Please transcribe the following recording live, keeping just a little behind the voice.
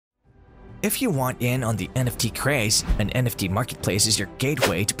If you want in on the NFT craze, an NFT marketplace is your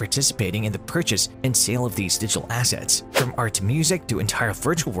gateway to participating in the purchase and sale of these digital assets, from art to music to entire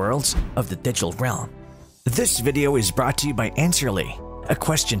virtual worlds of the digital realm. This video is brought to you by Answerly, a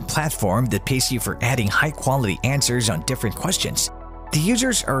question platform that pays you for adding high-quality answers on different questions. The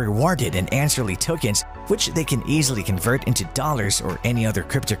users are rewarded in Answerly tokens, which they can easily convert into dollars or any other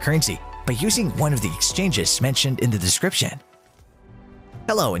cryptocurrency by using one of the exchanges mentioned in the description.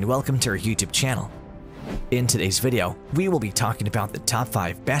 Hello and welcome to our YouTube channel. In today's video, we will be talking about the top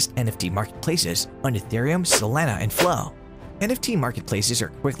 5 best NFT marketplaces on Ethereum, Solana, and Flow. NFT marketplaces are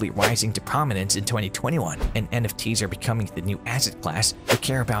quickly rising to prominence in 2021, and NFTs are becoming the new asset class we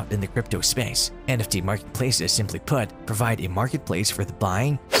care about in the crypto space. NFT marketplaces, simply put, provide a marketplace for the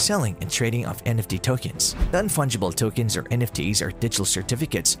buying, selling, and trading of NFT tokens. Non-fungible tokens or NFTs are digital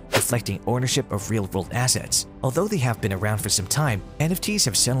certificates reflecting ownership of real-world assets. Although they have been around for some time, NFTs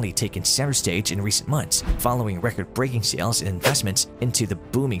have suddenly taken center stage in recent months, following record-breaking sales and investments into the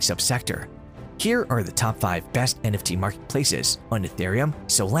booming subsector. Here are the top 5 best NFT marketplaces on Ethereum,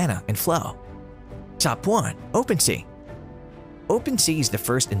 Solana, and Flow. Top 1. OpenSea. OpenSea is the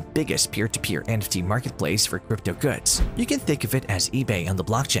first and biggest peer-to-peer NFT marketplace for crypto goods. You can think of it as eBay on the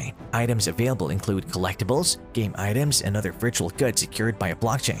blockchain. Items available include collectibles, game items, and other virtual goods secured by a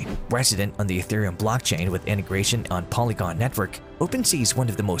blockchain. Resident on the Ethereum blockchain with integration on Polygon network, OpenSea is one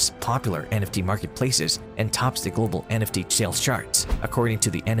of the most popular NFT marketplaces and tops the global NFT sales charts. According to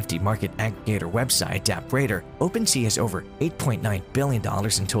the NFT market aggregator website DappRadar, OpenSea has over $8.9 billion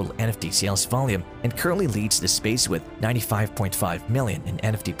in total NFT sales volume and currently leads the space with $95.5 million in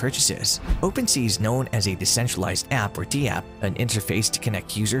NFT purchases. OpenSea is known as a decentralized app or DApp, an interface to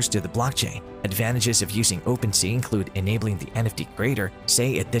connect users to the blockchain. Advantages of using OpenSea include enabling the NFT creator,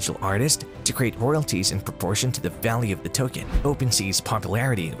 say a digital artist, to create royalties in proportion to the value of the token. OpenSea's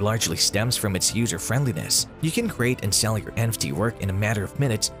popularity largely stems from its user-friendliness. You can create and sell your NFT work in a matter of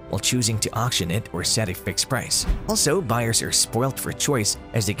minutes while choosing to auction it or set a fixed price. Also, buyers are spoiled for choice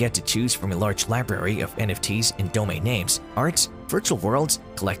as they get to choose from a large library of NFTs in domain names, arts, virtual worlds,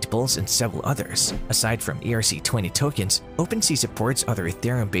 collectibles, and several others. Aside from ERC20 tokens, OpenSea supports other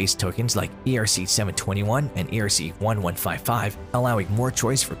Ethereum-based tokens like ERC721 and ERC1155, allowing more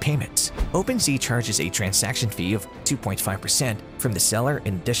choice for payments. OpenSea charges a transaction fee of 2.5% from the seller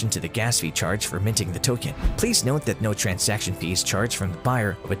in addition to the gas fee charged for minting the token. Please note that no transaction fee is charged from the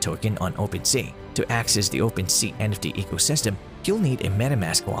buyer of a token on OpenSea. To access the OpenSea NFT ecosystem, you'll need a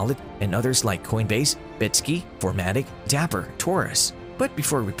MetaMask wallet and others like Coinbase, Bitski, Formatic, Dapper, Taurus. But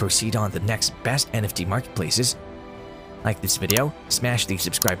before we proceed on the next best NFT marketplaces, like this video, smash the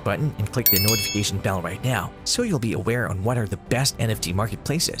subscribe button and click the notification bell right now so you'll be aware on what are the best NFT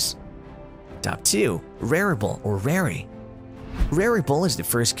marketplaces. Top 2. Rarible or Rari. Rarible is the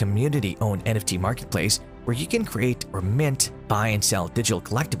first community-owned NFT marketplace where you can create or mint, buy, and sell digital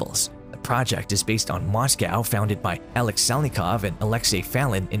collectibles. The project is based on Moscow, founded by Alex Salnikov and Alexei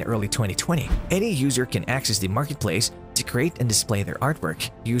Falin in early 2020. Any user can access the marketplace to create and display their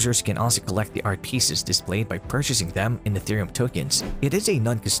artwork. Users can also collect the art pieces displayed by purchasing them in Ethereum tokens. It is a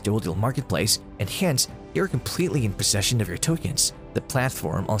non-custodial marketplace, and hence, you're completely in possession of your tokens. The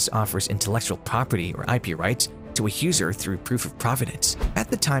platform also offers intellectual property or IP rights to a user through proof of provenance. At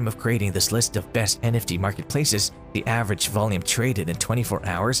the time of creating this list of best NFT marketplaces, the average volume traded in 24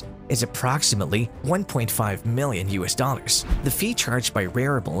 hours is approximately $1.5 million. The fee charged by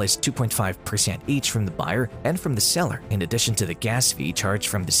Rarible is 2.5% each from the buyer and from the seller, in addition to the gas fee charged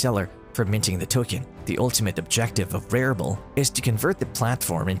from the seller for minting the token. The ultimate objective of Rarible is to convert the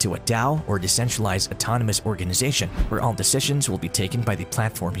platform into a DAO or decentralized autonomous organization where all decisions will be taken by the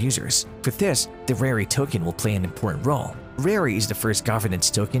platform users. For this, the Rari token will play an important role. Rari is the first governance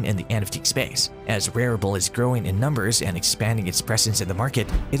token in the NFT space. As Rarible is growing in numbers and expanding its presence in the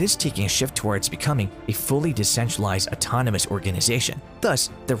market, it is taking a shift towards becoming a fully decentralized autonomous organization. Thus,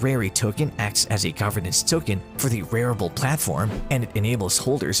 the Rari token acts as a governance token for the Rarible platform, and it enables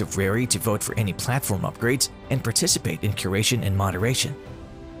holders of Rari to vote for any platform upgrades and participate in curation and moderation.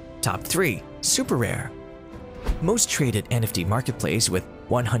 Top 3. SuperRare. Most traded NFT marketplace with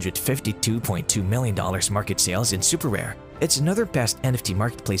 $152.2 million market sales in SuperRare. It's another best NFT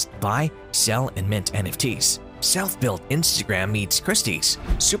marketplace to buy, sell, and mint NFTs. Self-built Instagram meets Christie's.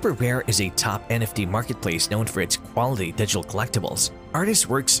 SuperRare is a top NFT marketplace known for its quality digital collectibles. Artists'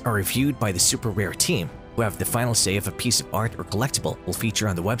 works are reviewed by the SuperRare team, who have the final say if a piece of art or collectible will feature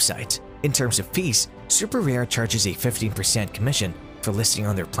on the website. In terms of fees, SuperRare charges a 15% commission for listing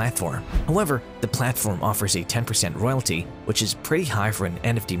on their platform. However, the platform offers a 10% royalty, which is pretty high for an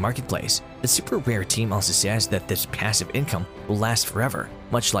NFT marketplace. The Super Rare team also says that this passive income will last forever.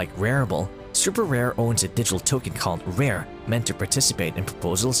 Much like Rarible, Super Rare owns a digital token called Rare, meant to participate in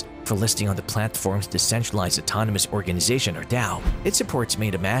proposals for listing on the platform's Decentralized Autonomous Organization or DAO. It supports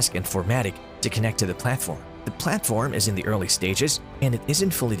MetaMask and Formatic to connect to the platform. The platform is in the early stages and it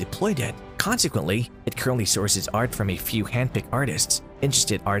isn't fully deployed yet. Consequently, it currently sources art from a few handpicked artists.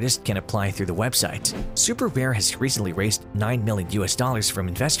 Interested artists can apply through the website. Super Rare has recently raised $9 million from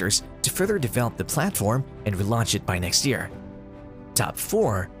investors to further develop the platform and relaunch it by next year. Top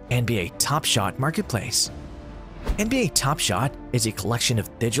 4. NBA Top Shot Marketplace. NBA Top Shot is a collection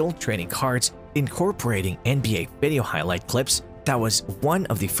of digital trading cards incorporating NBA video highlight clips that was one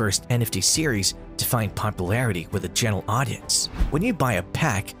of the first NFT series to find popularity with the general audience. When you buy a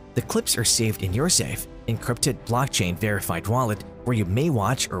pack, the clips are saved in your safe, encrypted blockchain-verified wallet where you may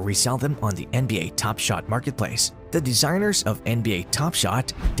watch or resell them on the NBA Top Shot Marketplace. The designers of NBA Top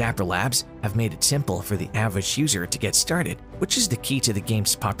Shot, Dapper Labs, have made it simple for the average user to get started, which is the key to the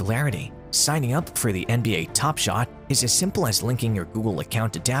game's popularity. Signing up for the NBA Top Shot is as simple as linking your Google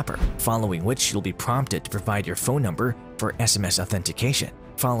account to Dapper, following which you'll be prompted to provide your phone number for SMS authentication.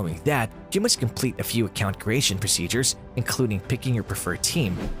 Following that, you must complete a few account creation procedures, including picking your preferred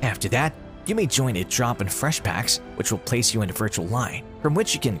team. After that, you may join a drop in fresh packs, which will place you in a virtual line, from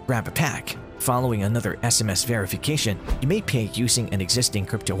which you can grab a pack. Following another SMS verification, you may pay using an existing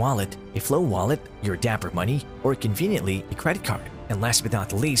crypto wallet, a Flow wallet, your Dapper Money, or conveniently a credit card. And last but not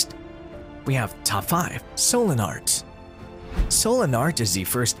the least, we have Top 5. Solana. Solana is the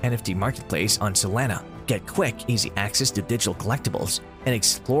first NFT marketplace on Solana. Get quick, easy access to digital collectibles and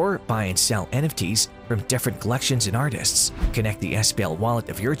explore, buy and sell NFTs from different collections and artists. Connect the SPL wallet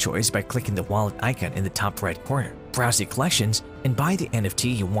of your choice by clicking the wallet icon in the top right corner. Browse the collections and buy the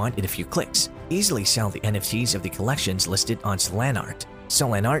NFT you want in a few clicks. Easily sell the NFTs of the collections listed on Solana.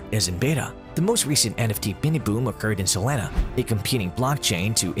 Solana is in beta. The most recent NFT mini boom occurred in Solana, a competing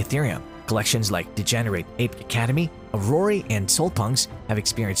blockchain to Ethereum. Collections like Degenerate Ape Academy, Aurora, and Solpunks have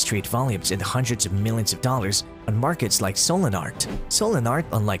experienced trade volumes in the hundreds of millions of dollars on markets like Solana. Solana,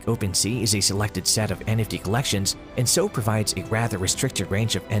 unlike OpenSea, is a selected set of NFT collections and so provides a rather restricted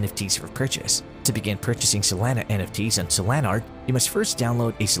range of NFTs for purchase. To begin purchasing Solana NFTs on Solana, you must first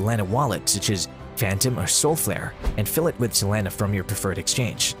download a Solana wallet such as Phantom or Soulflare and fill it with Solana from your preferred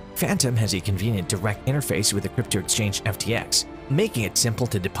exchange. Phantom has a convenient direct interface with the crypto exchange FTX, making it simple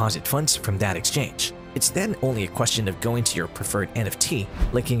to deposit funds from that exchange. It's then only a question of going to your preferred NFT,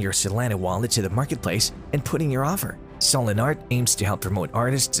 linking your Solana wallet to the marketplace, and putting your offer. Solana aims to help promote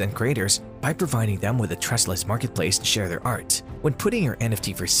artists and creators by providing them with a trustless marketplace to share their art. When putting your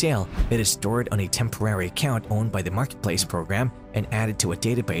NFT for sale, it is stored on a temporary account owned by the marketplace program and added to a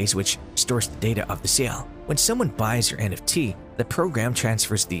database which stores the data of the sale. When someone buys your NFT, the program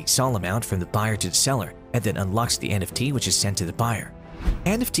transfers the SOL amount from the buyer to the seller and then unlocks the NFT, which is sent to the buyer.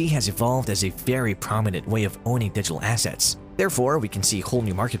 NFT has evolved as a very prominent way of owning digital assets. Therefore, we can see whole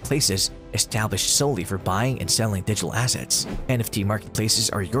new marketplaces established solely for buying and selling digital assets. NFT marketplaces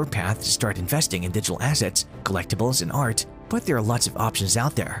are your path to start investing in digital assets, collectibles, and art, but there are lots of options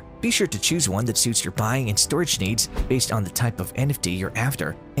out there. Be sure to choose one that suits your buying and storage needs based on the type of NFT you're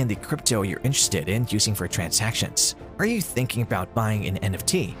after and the crypto you're interested in using for transactions. Are you thinking about buying an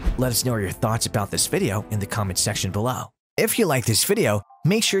NFT? Let us know your thoughts about this video in the comments section below. If you like this video,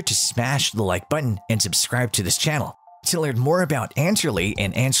 make sure to smash the like button and subscribe to this channel. To learn more about Answerly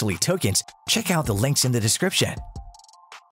and Answerly tokens, check out the links in the description.